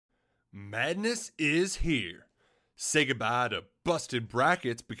Madness is here. Say goodbye to busted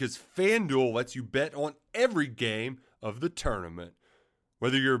brackets because FanDuel lets you bet on every game of the tournament.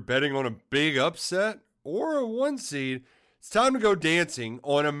 Whether you're betting on a big upset or a one seed, it's time to go dancing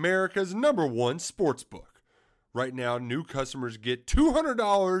on America's #1 sportsbook. Right now, new customers get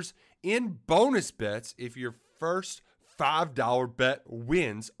 $200 in bonus bets if your first $5 bet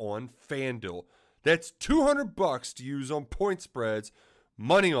wins on FanDuel. That's $200 to use on point spreads,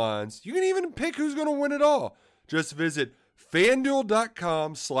 money lines. You can even pick who's going to win it all. Just visit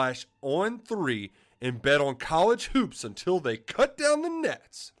FanDuel.com/on3 and bet on college hoops until they cut down the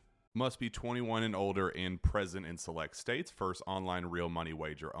nets. Must be 21 and older and present in select states. First online real money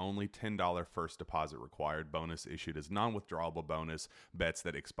wager only. $10 first deposit required. Bonus issued as non-withdrawable bonus. Bets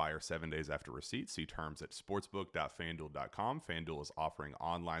that expire 7 days after receipt. See terms at sportsbook.fanduel.com. FanDuel is offering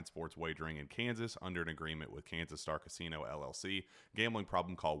online sports wagering in Kansas under an agreement with Kansas Star Casino, LLC. Gambling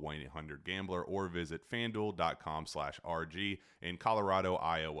problem? Call 1-800-GAMBLER or visit fanduel.com/RG in Colorado,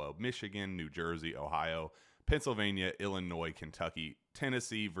 Iowa, Michigan, New Jersey, Ohio, Pennsylvania, Illinois, Kentucky,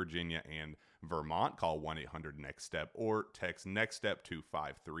 Tennessee, Virginia, and Vermont. Call 1-800-NEXT-STEP or text NEXT-STEP to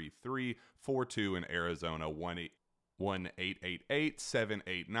 53342 in Arizona,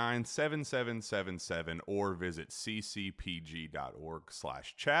 1-888-789-7777 or visit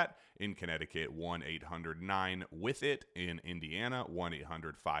ccpg.org/chat. In Connecticut, 1-800-9-WITH-IT. In Indiana,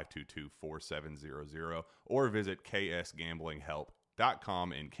 1-800-522-4700 or visit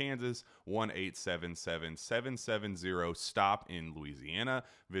ksgamblinghelp.com. In Kansas, 1-877-770-STOP in Louisiana.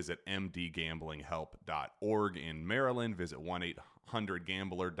 Visit mdgamblinghelp.org in Maryland. Visit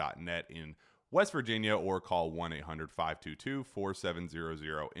 1-800-gambler.net in West Virginia or call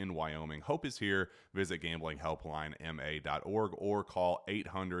 1-800-522-4700 in Wyoming. Hope is here. Visit gamblinghelplinema.org or call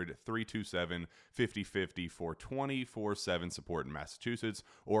 800-327-5050 for 24/7 support in Massachusetts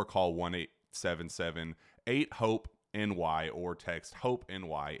or call 1-877-8-HOPE NY or text Hope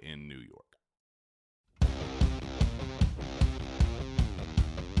NY in New York.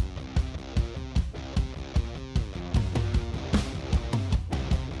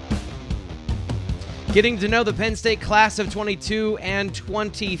 Getting to know the Penn State class of 22 and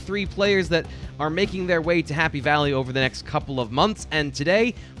 23 players that are making their way to Happy Valley over the next couple of months. And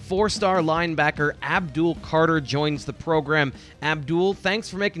today, 4-star linebacker Abdul Carter joins the program. Abdul, thanks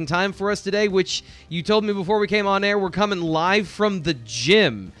for making time for us today, which you told me before we came on air, we're coming live from the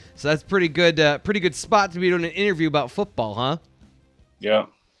gym. So that's pretty good spot to be doing an interview about football, huh? Yeah.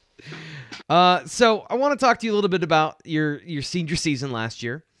 So I want to talk to you a little bit about your senior season last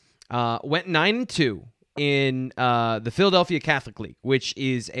year. Went 9-2 in the Philadelphia Catholic League, which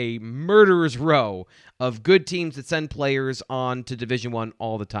is a murderer's row of good teams that send players on to Division I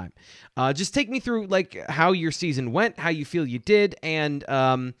all the time. Just take me through how your season went, how you feel you did, and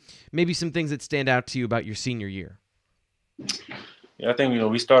maybe some things that stand out to you about your senior year. Yeah, I think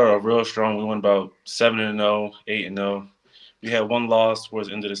we started off real strong. We went about 7-0, 8-0. We had one loss towards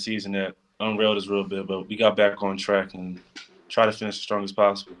the end of the season that unrailed us real bit, but we got back on track and tried to finish as strong as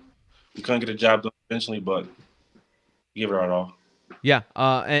possible. We couldn't get the job done eventually, but give it our all. Yeah,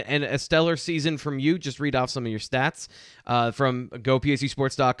 and a stellar season from you. Just read off some of your stats from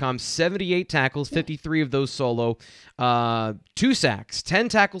GoPSUSports.com. 78 tackles, 53 of those solo, 2 sacks, 10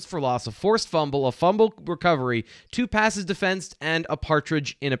 tackles for loss, a forced fumble, a fumble recovery, 2 passes defensed, and a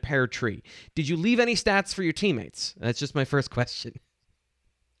partridge in a pear tree. Did you leave any stats for your teammates? That's just my first question.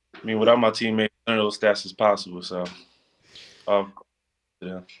 I mean, without my teammates, none of those stats is possible, so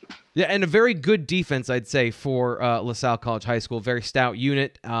yeah, and a very good defense, I'd say, for LaSalle College High School. Very stout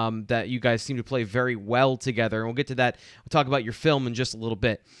unit that you guys seem to play very well together. And we'll get to that. We'll talk about your film in just a little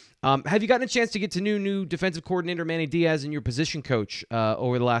bit. Have you gotten a chance to get to new defensive coordinator Manny Diaz and your position coach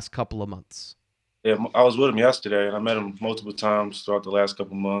over the last couple of months? Yeah, I was with him yesterday, and I met him multiple times throughout the last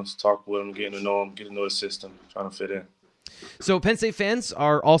couple of months, talked with him, getting to know the system, trying to fit in. So Penn State fans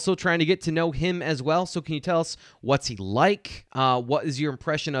are also trying to get to know him as well. So can you tell us what's he like? What is your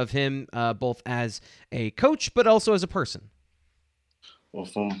impression of him, both as a coach but also as a person? Well,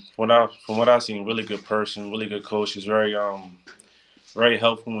 from what I've seen, really good person, really good coach. He's very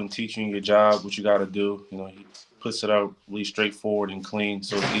helpful in teaching you your job, what you got to do. He puts it out really straightforward and clean,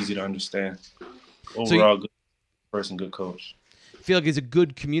 so it's easy to understand. Overall, good person, good coach. Feel like he's a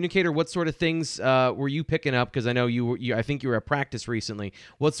good communicator. What sort of things were you picking up? Because I know I think you were at practice recently.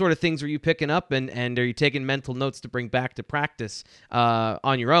 What sort of things were you picking up, and are you taking mental notes to bring back to practice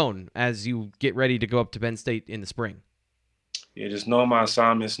on your own as you get ready to go up to Penn State in the spring? Yeah, just knowing my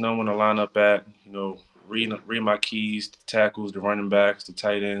assignments, knowing when to line up at, reading my keys, the tackles, the running backs, the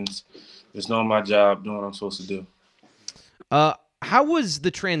tight ends, just knowing my job, doing what I'm supposed to do. How was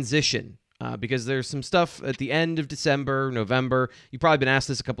the transition? Because there's some stuff at the end of December, November. You've probably been asked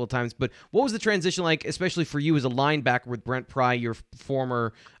this a couple of times, but what was the transition like, especially for you as a linebacker with Brent Pry, your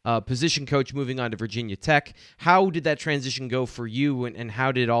former position coach, moving on to Virginia Tech? How did that transition go for you, and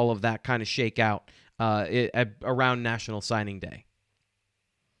how did all of that kind of shake out around National Signing Day?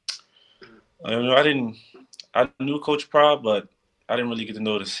 I knew Coach Pry, but I didn't really get to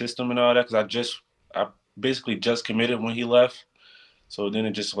know the system and all that because I basically just committed when he left. So then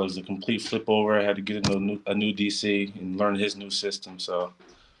it just was a complete flip over. I had to get to know a new DC and learn his new system. So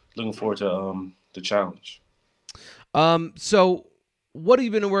looking forward to the challenge. So what have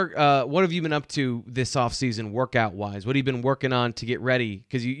you been what have you been up to this offseason workout wise? What have you been working on to get ready?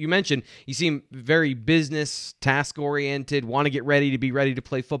 Because you mentioned you seem very business task oriented, want to get ready to be ready to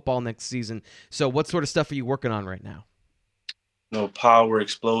play football next season. So what sort of stuff are you working on right now? Power,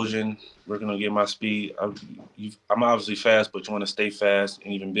 explosion, working on getting my speed. I'm obviously fast, but you want to stay fast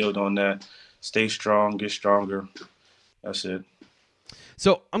and even build on that. Stay strong, get stronger. That's it.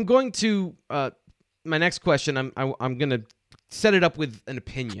 So I'm going to my next question. I'm going to set it up with an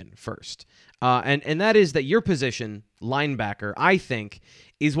opinion first, and that is that your position, linebacker, I think,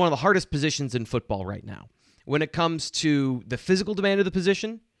 is one of the hardest positions in football right now when it comes to the physical demand of the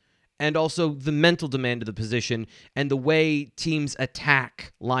position, and also the mental demand of the position and the way teams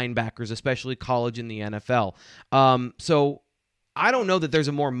attack linebackers, especially college and the NFL. So I don't know that there's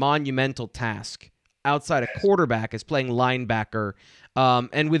a more monumental task outside a quarterback as playing linebacker.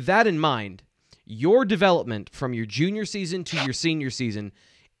 And with that in mind, your development from your junior season to your senior season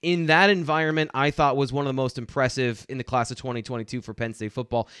in that environment, I thought was one of the most impressive in the class of 2022 for Penn State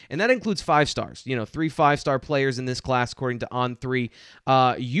football. And that includes 5 stars, 3 5-star players in this class, according to On3.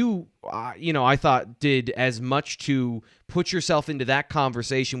 I thought did as much to put yourself into that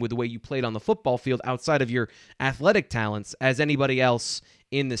conversation with the way you played on the football field outside of your athletic talents as anybody else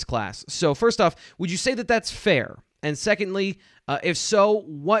in this class. So first off, would you say that that's fair? And secondly, if so,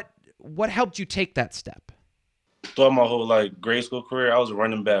 what helped you take that step? Throughout my whole grade school career, I was a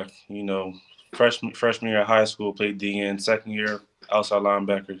running back. Freshman year of high school, played DN. Second year, outside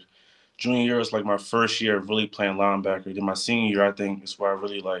linebacker. Junior year was my first year of really playing linebacker. Then my senior year, I think, is where I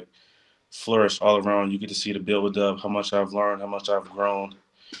really flourished all around. You get to see the build up, how much I've learned, how much I've grown,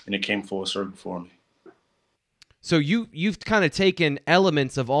 and it came full circle for me. So you've kind of taken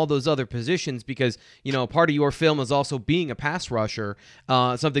elements of all those other positions because, part of your film is also being a pass rusher,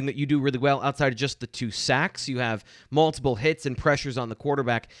 something that you do really well outside of just the 2 sacks. You have multiple hits and pressures on the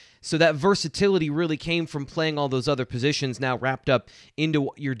quarterback. So that versatility really came from playing all those other positions now wrapped up into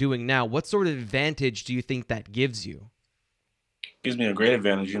what you're doing now. What sort of advantage do you think that gives you? Gives me a great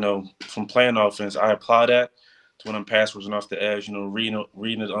advantage. From playing offense, I apply that to when I'm pass rushing off the edge, reading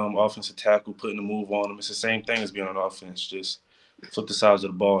the offensive tackle, putting the move on them. It's the same thing as being on offense, just flip the sides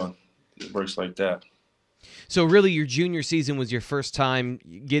of the ball. It works like that. So really your junior season was your first time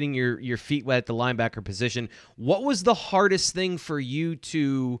getting your feet wet at the linebacker position. What was the hardest thing for you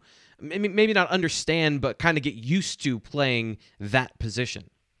to maybe not understand, but kind of get used to playing that position?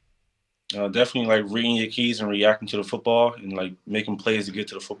 Definitely reading your keys and reacting to the football and making plays to get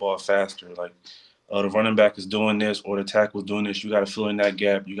to the football faster. The running back is doing this or the tackle is doing this. You got to fill in that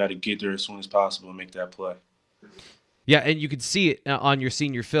gap. You got to get there as soon as possible and make that play. Yeah, and you could see it on your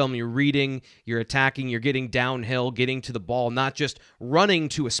senior film. You're reading, you're attacking, you're getting downhill, getting to the ball, not just running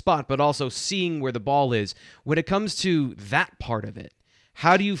to a spot, but also seeing where the ball is. When it comes to that part of it,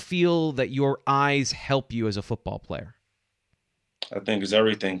 how do you feel that your eyes help you as a football player? I think it's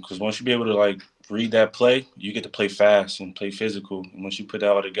everything because once you be able to read that play, you get to play fast and play physical. And once you put that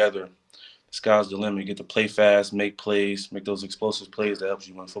all together, the sky's the limit. You get to play fast, make plays, make those explosive plays that helps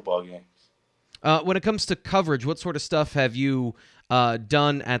you win football games. When it comes to coverage, what sort of stuff have you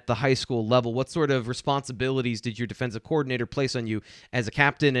done at the high school level? What sort of responsibilities did your defensive coordinator place on you as a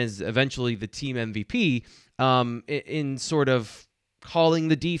captain, as eventually the team MVP, in sort of calling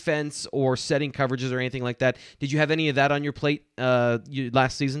the defense or setting coverages or anything like that? Did you have any of that on your plate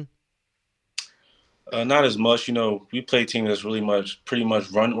last season? Not as much. We play a team that's pretty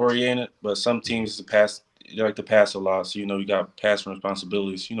much run oriented, but some teams they like to pass a lot. So, you got passing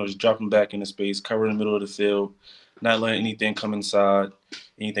responsibilities. Just dropping back into space, covering the middle of the field, not letting anything come inside,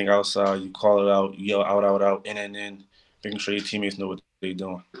 anything outside. You call it out, you yell out, in, making sure your teammates know what they're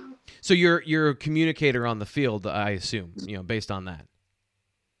doing. So you're a communicator on the field, I assume, based on that.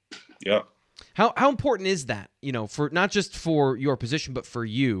 Yeah. How important is that, for not just for your position, but for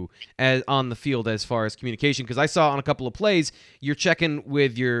you as on the field as far as communication? Because I saw on a couple of plays, you're checking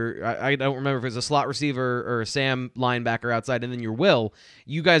with I don't remember if it was a slot receiver or a Sam linebacker outside, and then your Will.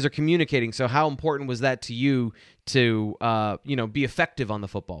 You guys are communicating. So how important was that to you to, be effective on the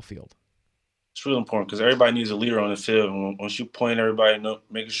football field? It's really important because everybody needs a leader on the field. And once you point everybody,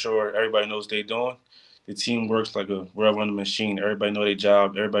 making sure everybody knows what they're doing, the team works like a well-run machine. Everybody know their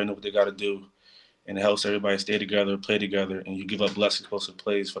job. Everybody know what they got to do. And it helps everybody stay together, play together, and you give up less explosive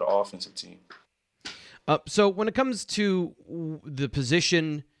plays for the offensive team. So when it comes to the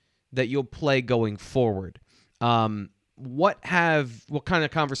position that you'll play going forward, what kind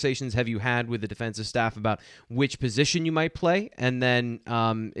of conversations have you had with the defensive staff about which position you might play? And then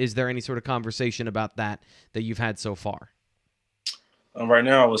is there any sort of conversation about that you've had so far? Right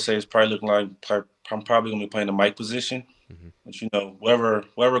now, I would say it's probably looking like I'm probably going to be playing the Mike position. Mm-hmm. But,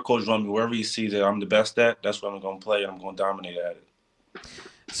 wherever coach runs me, wherever he sees that I'm the best at, that's what I'm going to play, and I'm going to dominate at it.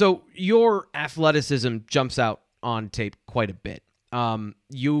 So your athleticism jumps out on tape quite a bit.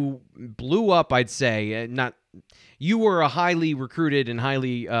 You blew up, I'd say. You were a highly recruited and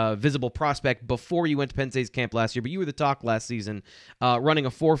highly visible prospect before you went to Penn State's camp last year, but you were the talk last season, running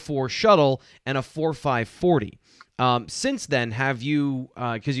a 4.4 shuttle and a 4.5 40. Since then, have you?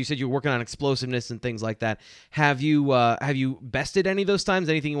 Because you said you were working on explosiveness and things like that. Have you bested any of those times?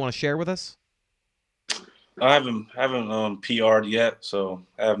 Anything you want to share with us? I haven't PR'd yet, so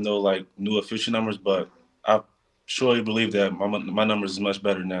I have no new official numbers, but I surely believe that my numbers is much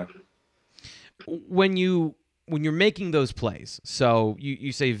better now. When you're making those plays, so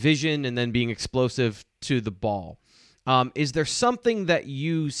you say vision and then being explosive to the ball, is there something that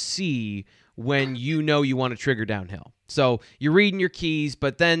you see when you want to trigger downhill? So you're reading your keys,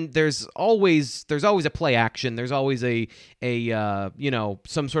 but then there's always a play action. There's always a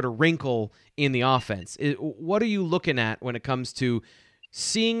some sort of wrinkle in the offense. What are you looking at when it comes to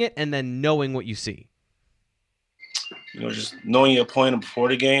seeing it and then knowing what you see? Just knowing your opponent before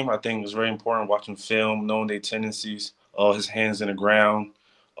the game, I think is very important. Watching film, knowing their tendencies, all his hands in the ground,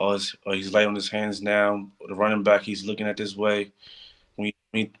 he's light on his hands now. The running back, he's looking at this way. When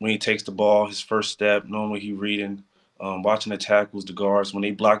he takes the ball, his first step, knowing what he's reading, watching the tackles, the guards. When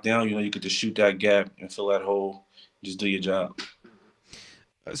they block down, you get to shoot that gap and fill that hole. Just do your job.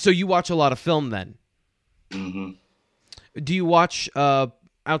 So you watch a lot of film then? Mm-hmm. Do you watch,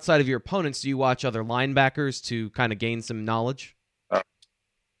 outside of your opponents, do you watch other linebackers to kind of gain some knowledge?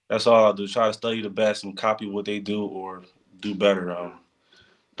 That's all I do. Try to study the best and copy what they do or do better.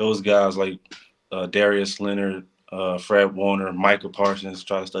 Those guys like Darius Leonard, Fred Warner, Micah Parsons,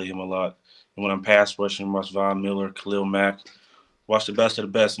 try to study him a lot. And when I'm pass rushing, watch Von Miller, Khalil Mack, watch the best of the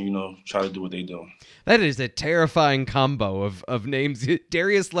best and, try to do what they do. That is a terrifying combo of names,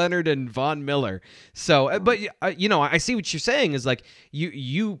 Darius Leonard and Von Miller. So, but, I see what you're saying is like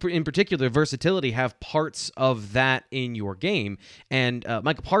you in particular, versatility, have parts of that in your game. And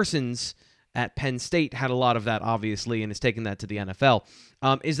Micah Parsons at Penn State had a lot of that, obviously, and has taken that to the NFL.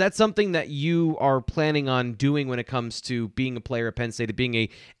 Is that something that you are planning on doing when it comes to being a player at Penn State, being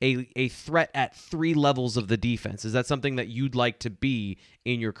a threat at three levels of the defense? Is that something that you'd like to be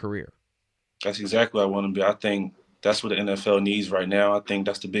in your career? That's exactly what I want to be. I think that's what the NFL needs right now. I think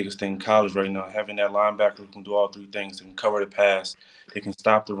that's the biggest thing in college right now, having that linebacker who can do all three things. They can cover the pass, they can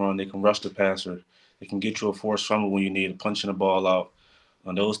stop the run, they can rush the passer, they can get you a forced fumble when you need it, punching the ball out.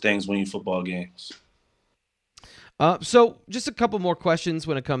 Those things win you football games. So just a couple more questions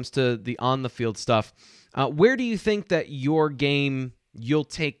when it comes to the on-the-field stuff. Where do you think that your game, you'll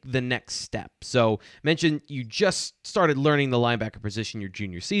take the next step? So mentioned you just started learning the linebacker position your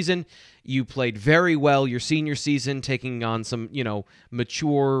junior season. You played very well your senior season, taking on some,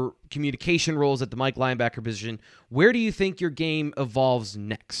 mature communication roles at the Mike linebacker position. Where do you think your game evolves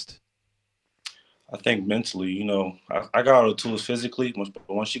next? I think mentally, I got all the tools physically, but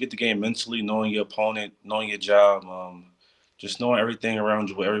once you get the game mentally, knowing your opponent, knowing your job, just knowing everything around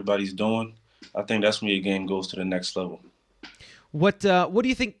you, what everybody's doing, I think that's when your game goes to the next level. What do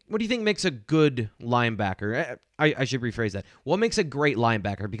you think? What do you think makes a good linebacker? I should rephrase that. What makes a great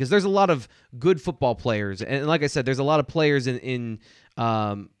linebacker? Because there's a lot of good football players, and like I said, there's a lot of players in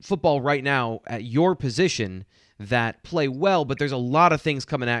football right now at your position that play well, but there's a lot of things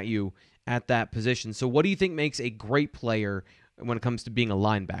coming at you at that position. So what do you think makes a great player when it comes to being a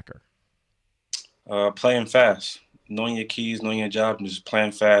linebacker? Playing fast, knowing your keys, knowing your job, and just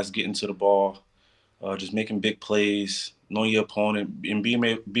playing fast, getting to the ball, just making big plays, knowing your opponent, and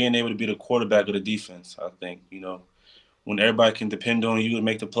being able to be the quarterback of the defense. I think, when everybody can depend on you to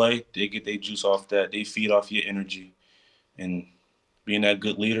make the play, they get their juice off that. They feed off your energy. And being that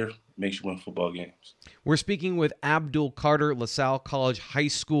good leader makes you win football games. We're speaking with Abdul Carter, LaSalle College High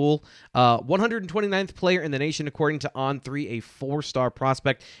School, 129th player in the nation according to On3, a 4-star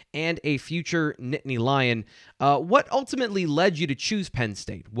prospect and a future Nittany Lion. What ultimately led you to choose Penn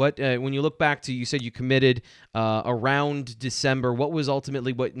State? What, when you look back to, you said you committed around December. What was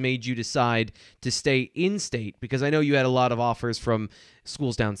ultimately what made you decide to stay in state? Because I know you had a lot of offers from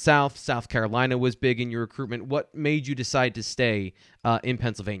schools down south. South Carolina was big in your recruitment. What made you decide to stay in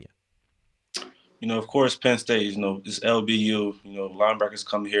Pennsylvania? Of course, Penn State, it's LBU. Linebackers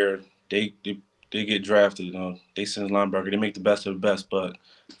come here, they get drafted. They send a linebacker, they make the best of the best. But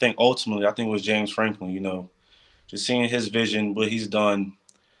ultimately, it was James Franklin. Just seeing his vision, what he's done.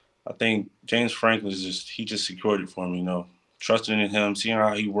 I think James Franklin he just secured it for me. Trusting in him, seeing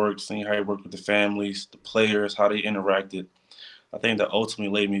how he works, seeing how he worked with the families, the players, how they interacted. I think that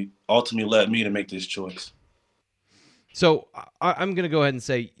ultimately led me to make this choice. So I'm going to go ahead and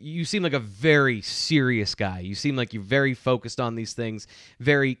say you seem like a very serious guy. You seem like you're very focused on these things,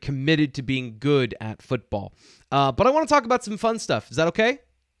 very committed to being good at football. But I want to talk about some fun stuff. Is that okay?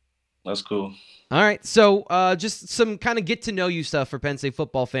 That's cool. All right. So just some kind of get-to-know-you stuff for Penn State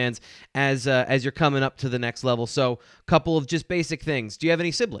football fans as you're coming up to the next level. So a couple of just basic things. Do you have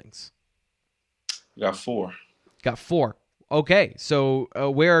any siblings? Got 4. Got 4. Okay. So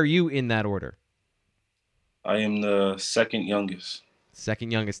where are you in that order? I am the second youngest. Second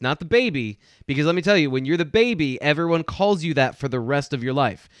youngest, not the baby, because let me tell you, when you're the baby, everyone calls you that for the rest of your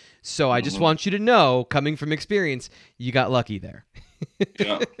life. So I just want you to know, coming from experience, you got lucky there.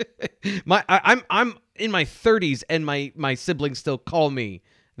 Yeah. I'm in my 30s, and my siblings still call me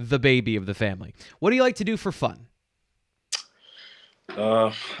the baby of the family. What do you like to do for fun?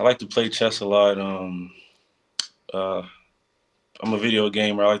 I like to play chess a lot. I'm a video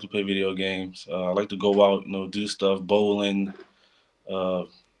gamer. I like to play video games. I like to go out, do stuff, bowling,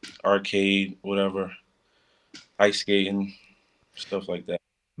 arcade, whatever, ice skating, stuff like that.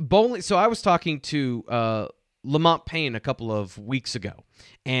 Bowling. So I was talking to Lamont Payne a couple of weeks ago,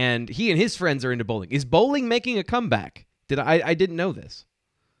 and he and his friends are into bowling. Is bowling making a comeback? I didn't know this.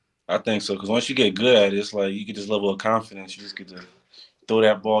 I think so, because once you get good at it, it's like you get this level of confidence. You just get to throw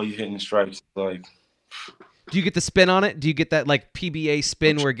that ball, you hitting strikes. Like, do you get the spin on it? Do you get that like PBA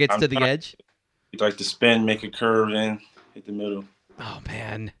spin where it gets to the edge? Like the spin, make a curve, and hit the middle. Oh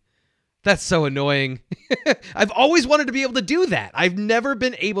man, that's so annoying. I've always wanted to be able to do that. I've never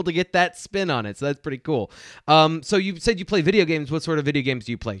been able to get that spin on it, so that's pretty cool. So you said you play video games. What sort of video games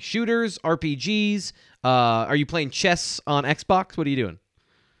do you play? Shooters, RPGs? Are you playing chess on Xbox? What are you doing?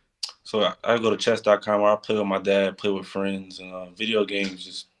 So I go to chess.com where I play with my dad, play with friends, and video games,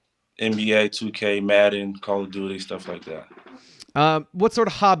 just NBA, 2K, Madden, Call of Duty, stuff like that. What sort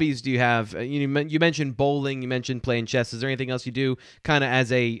of hobbies do you have? You mentioned bowling. You mentioned playing chess. Is there anything else you do kind of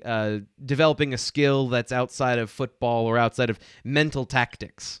as a developing a skill that's outside of football or outside of mental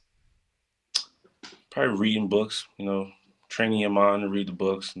tactics? Probably reading books, training your mind to read the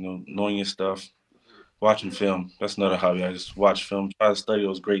books, knowing your stuff. Watching film. That's another hobby. I just watch film, try to study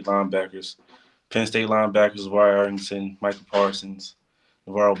those great linebackers. Penn State linebackers, Wyatt Arrington, Michael Parsons,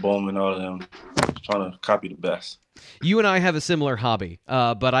 Navarro Bowman, all of them. Trying to copy the best. You and I have a similar hobby,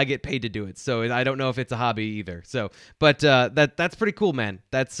 but I get paid to do it, so I don't know if it's a hobby either. But that's pretty cool, man.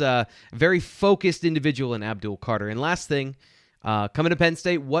 That's a very focused individual in Abdul Carter. And last thing, coming to Penn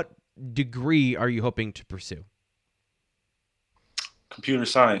State, what degree are you hoping to pursue? Computer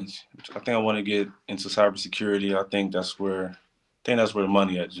science. I think I want to get into cybersecurity. I think that's where the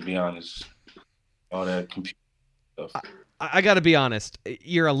money at, to be honest. All that computer stuff. I got to be honest.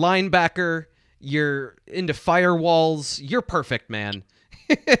 You're a linebacker. You're into firewalls. You're perfect, man.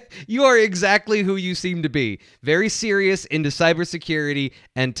 You are exactly who you seem to be. Very serious, into cybersecurity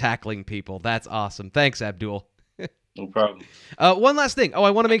and tackling people. That's awesome. Thanks, Abdul. No problem. One last thing.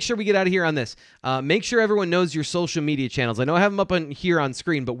 I want to make sure we get out of here on this. Make sure everyone knows your social media channels. I know I have them up on here on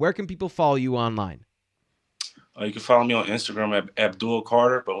screen, but where can people follow you online? You can follow me on Instagram at Abdul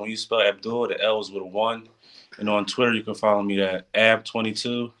Carter, but when you spell Abdul, the L is with a 1. And on Twitter, you can follow me at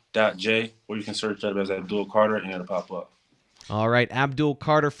ab22.j, or you can search up as Abdul Carter, and it'll pop up. All right, Abdul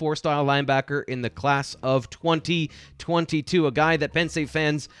Carter, 4-star linebacker in the class of 2022, a guy that Penn State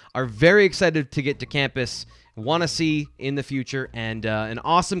fans are very excited to get to campus, want to see in the future, and an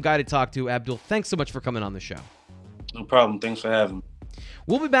awesome guy to talk to. Abdul, thanks so much for coming on the show. No problem. Thanks for having me.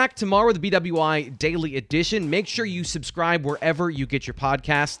 We'll be back tomorrow with the BWI Daily Edition. Make sure you subscribe wherever you get your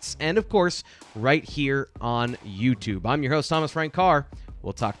podcasts, and of course, right here on YouTube. I'm your host, Thomas Frank Carr.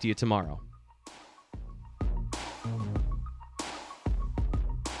 We'll talk to you tomorrow.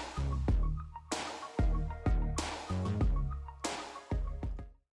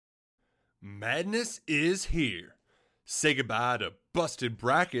 Madness is here. Say goodbye to busted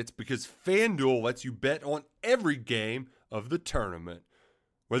brackets because FanDuel lets you bet on every game of the tournament.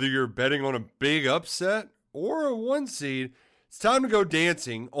 Whether you're betting on a big upset or a one seed, it's time to go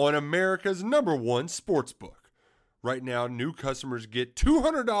dancing on America's #1 sportsbook. Right now, new customers get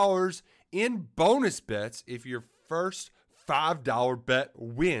 $200 in bonus bets if your first $5 bet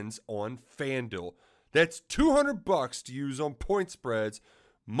wins on FanDuel. That's $200 to use on point spreads,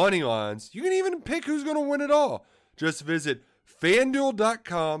 money lines. You can even pick who's going to win it all. Just visit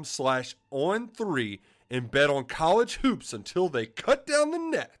FanDuel.com/on3 and bet on college hoops until they cut down the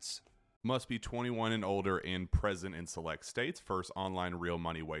nets. Must be 21 and older and present in select states. First online real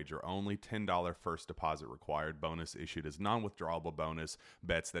money wager only. $10 first deposit required. Bonus issued as non-withdrawable bonus.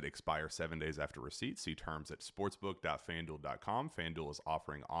 Bets that expire 7 days after receipt. See terms at sportsbook.fanduel.com. FanDuel is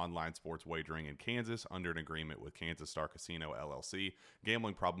offering online sports wagering in Kansas under an agreement with Kansas Star Casino LLC.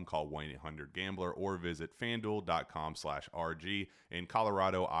 Gambling problem? Call 1-800-GAMBLER or visit fanduel.com/RG in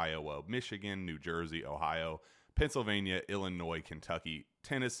Colorado, Iowa, Michigan, New Jersey, Ohio, Pennsylvania, Illinois, Kentucky,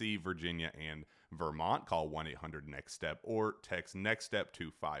 Tennessee, Virginia, and Vermont. Call 1-800-NEXT-STEP or text NEXT-STEP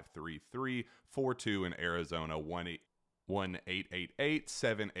to 53342 in Arizona,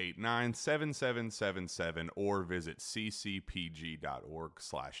 1-888-789-7777 or visit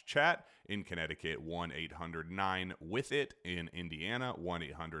ccpg.org/chat. In Connecticut, 1-800-9-WITH-IT. In Indiana,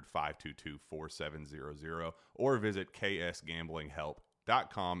 1-800-522-4700 or visit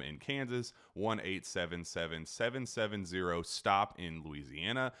ksgamblinghelp.com. In Kansas, 1-877-770-STOP in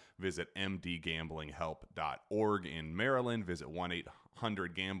Louisiana. Visit mdgamblinghelp.org in Maryland. Visit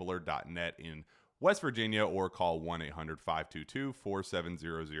 1-800-gambler.net in West Virginia or call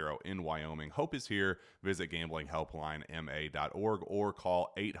 1-800-522-4700 in Wyoming. Hope is here. Visit gamblinghelplinema.org or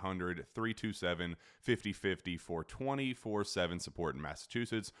call 800-327-5050 for 24/7 support in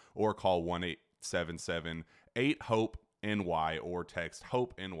Massachusetts or call 1-877-8-HOPE NY or text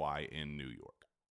HOPE NY in New York.